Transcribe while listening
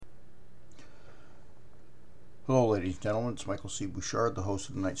Hello, ladies and gentlemen. It's Michael C. Bouchard, the host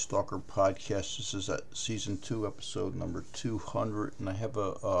of the Night Stalker podcast. This is season 2, episode number 200, and I have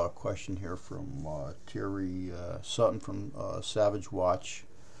a question here from Terry Sutton from Savage Watch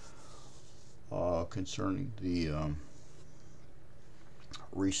concerning the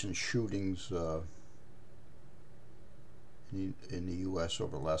recent shootings in the U.S.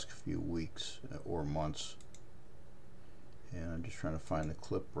 over the last few weeks or months. And I'm just trying to find the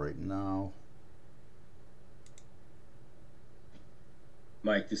clip right now.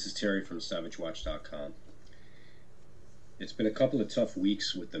 Mike, this is Terry from SavageWatch.com. It's been a couple of tough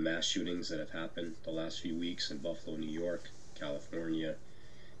weeks with the mass shootings that have happened the last few weeks in Buffalo, New York, California,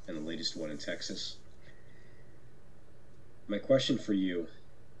 and the latest one in Texas. My question for you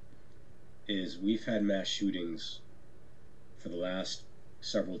is, we've had mass shootings for the last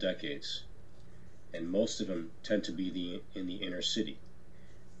several decades, and most of them tend to be in the inner city.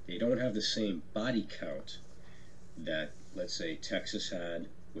 They don't have the same body count that, let's say, Texas had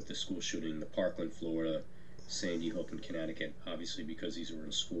with the school shooting, the Parkland, Florida, Sandy Hook in Connecticut, obviously because these were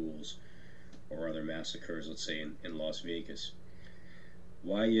in schools, or other massacres, let's say, in Las Vegas.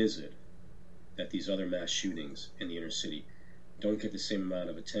 Why is it that these other mass shootings in the inner city don't get the same amount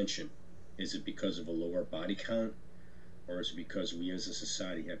of attention? Is it because of a lower body count, or is it because we as a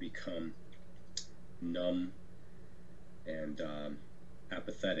society have become numb and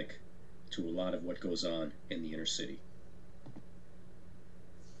apathetic to a lot of what goes on in the inner city?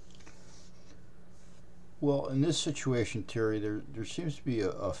 Well, in this situation, Terry, there seems to be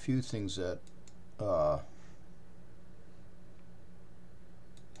a few things that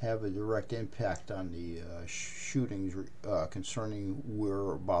have a direct impact on the shootings concerning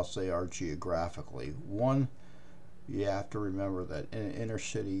whereabouts they are geographically. One, you have to remember that in an inner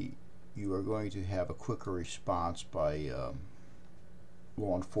city, you are going to have a quicker response by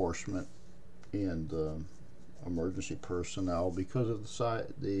law enforcement and emergency personnel because of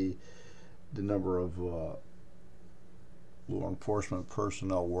the number of law enforcement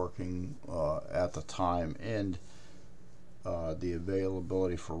personnel working at the time, and the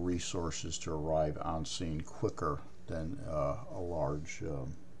availability for resources to arrive on scene quicker than a large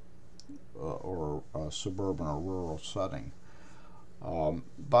or a suburban or rural setting.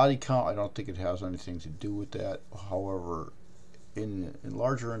 Body count, I don't think it has anything to do with that. However, in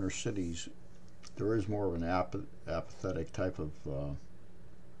larger inner cities, there is more of an apathetic type of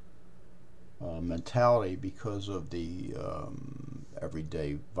mentality because of the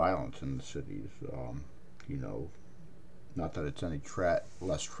everyday violence in the cities. Not that it's any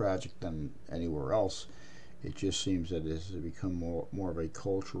less tragic than anywhere else. It just seems that it has become more of a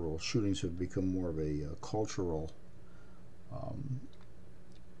cultural. Shootings have become more of a cultural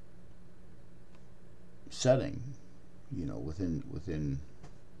setting. Within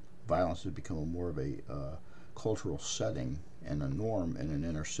violence has become more of a cultural setting and a norm in an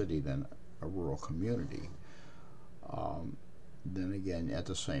inner city than a rural community. Then again, at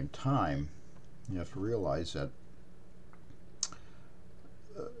the same time, you have to realize that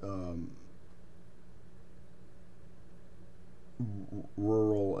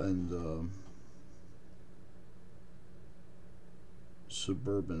rural and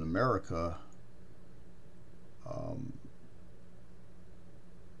suburban America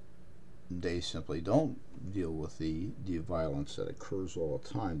they simply don't deal with the violence that occurs all the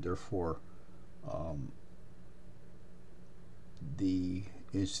time. Therefore, the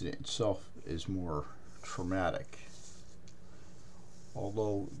incident itself is more traumatic.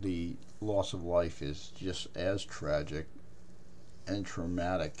 Although the loss of life is just as tragic and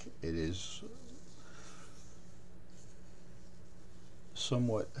traumatic, it is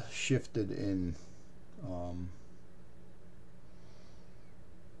somewhat shifted in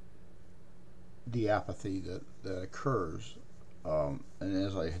the apathy that occurs. And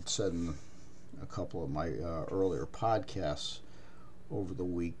as I had said in a couple of my earlier podcasts over the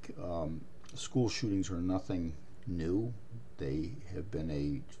week, school shootings are nothing new. They have been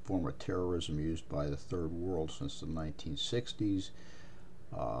a form of terrorism used by the Third World since the 1960s,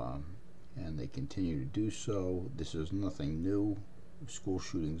 and they continue to do so. This is nothing new. School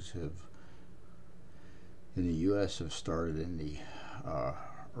shootings in the U.S. have started in the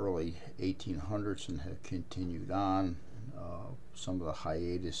early 1800s and have continued on. Some of the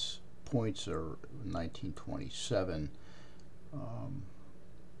hiatus points are 1927,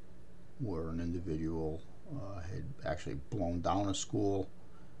 where an individual had actually blown down a school.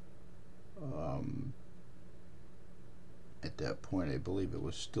 At that point, I believe it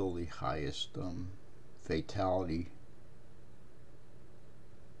was still the highest fatality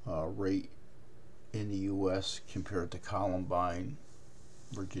rate in the U.S. compared to Columbine,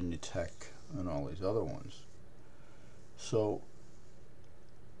 Virginia Tech, and all these other ones. So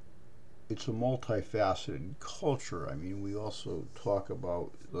it's a multifaceted culture. I mean, we also talk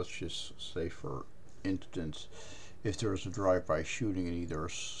about, let's just say for instance, if there's a drive-by shooting in either a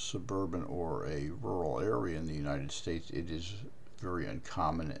suburban or a rural area in the United States, it is very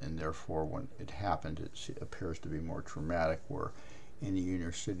uncommon, and therefore when it happens, it appears to be more traumatic. Where in the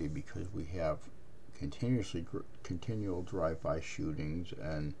inner city, because we have continual drive-by shootings,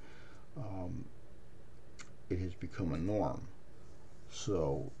 and it has become a norm.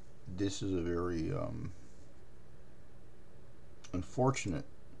 So this is a very unfortunate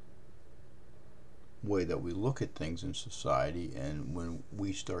way that we look at things in society, and when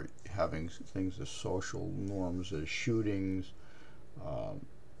we start having things as social norms as shootings,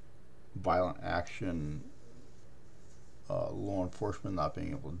 violent action, law enforcement not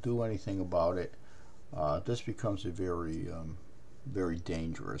being able to do anything about it, this becomes a very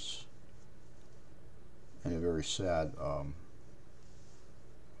dangerous and a very sad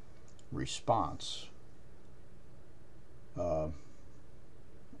response.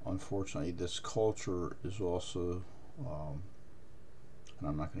 Unfortunately, this culture is also, and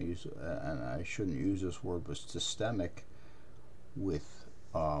I'm not going to use, and I shouldn't use this word, but systemic with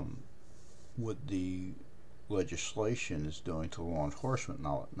what the legislation is doing to law enforcement,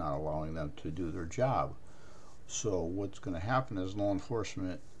 not allowing them to do their job. So what's going to happen is law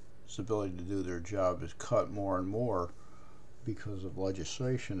enforcement's ability to do their job is cut more and more because of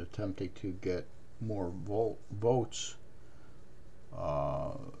legislation attempting to get more votes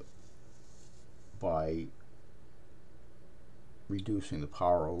by reducing the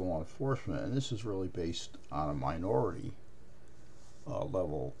power of law enforcement. And this is really based on a minority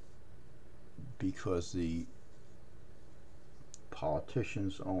level, because the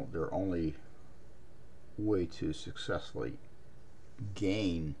politicians, their only way to successfully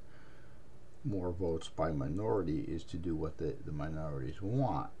gain more votes by minority is to do what the minorities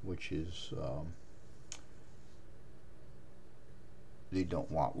want, which is they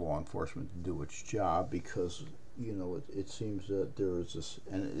don't want law enforcement to do its job, because it seems that there is this,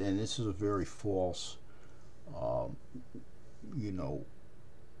 and this is a very false or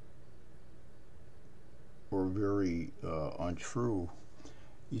very untrue.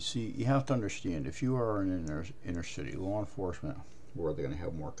 You see, you have to understand, if you are in an inner city, law enforcement, where they're going to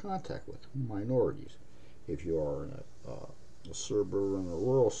have more contact with minorities. If you are in a suburban or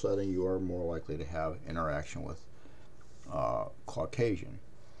rural setting, you are more likely to have interaction with Caucasian.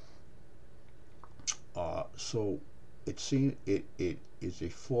 So it is a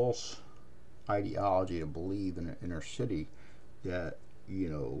false ideology to believe in an inner city that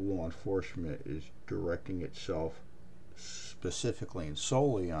law enforcement is directing itself specifically and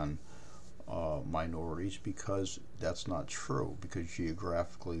solely on minorities, because that's not true. Because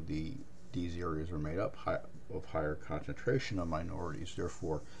geographically, these areas are made up of higher concentration of minorities.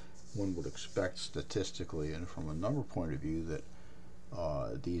 Therefore, one would expect statistically and from a number point of view that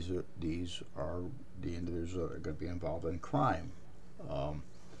these are the individuals that are going to be involved in crime,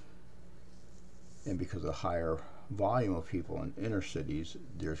 and because of the higher volume of people in inner cities,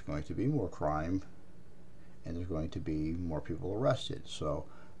 there's going to be more crime, and there's going to be more people arrested. So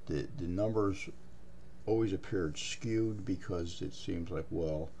the numbers always appeared skewed, because it seems like,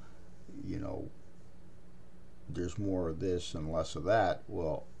 well, there's more of this and less of that.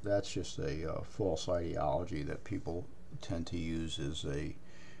 Well, that's just a false ideology that people tend to use as a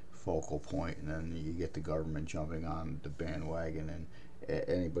focal point, and then you get the government jumping on the bandwagon. And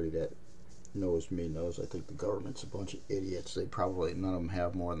anybody that knows me knows I think the government's a bunch of idiots. None of them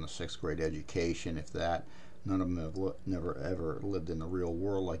have more than a 6th grade education, if that. None of them have never ever lived in the real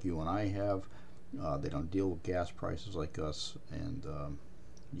world like you and I have. They don't deal with gas prices like us, and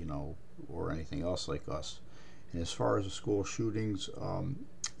or anything else like us. And as far as the school shootings,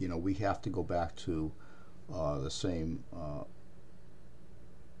 we have to go back to the same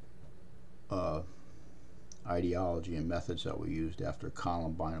ideology and methods that we used after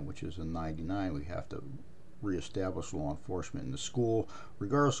Columbine, which is in '99. We have to reestablish law enforcement in the school,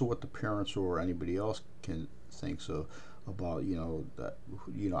 regardless of what the parents or anybody else can think. So about that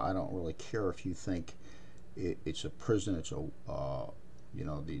I don't really care if you think it's a prison. It's a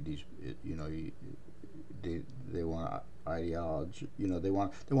they want ideology.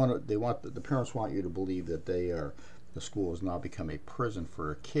 The parents want you to believe that the school has now become a prison for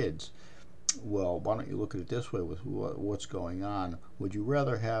their kids. Well, why don't you look at it this way with what's going on? Would you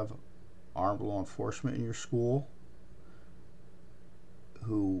rather have armed law enforcement in your school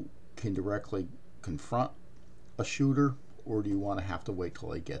who can directly confront a shooter, or do you want to have to wait till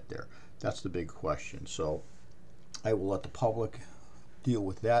they get there? That's the big question. So I will let the public deal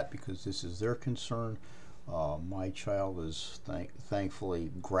with that, because this is their concern. My child is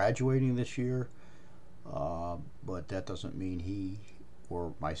thankfully graduating this year, but that doesn't mean he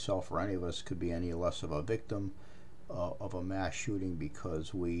or myself or any of us could be any less of a victim of a mass shooting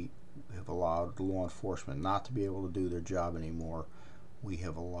because we have allowed law enforcement not to be able to do their job anymore. We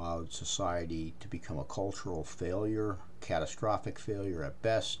have allowed society to become a cultural failure, catastrophic failure at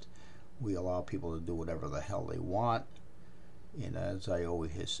best. We allow people to do whatever the hell they want. And as I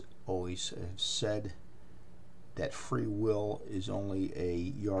always have said, that free will is only a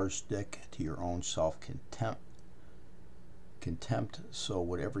yardstick to your own self-contempt. So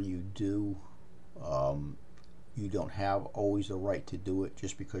whatever you do, you don't have always the right to do it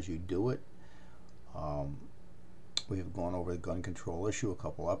just because you do it. We have gone over the gun control issue a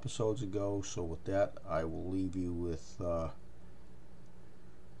couple episodes ago, so with that I will leave you with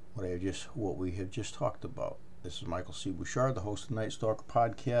what we have just talked about. This is Michael C. Bouchard, the host of the Night Stalker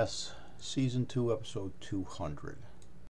Podcast, Season 2, Episode 200.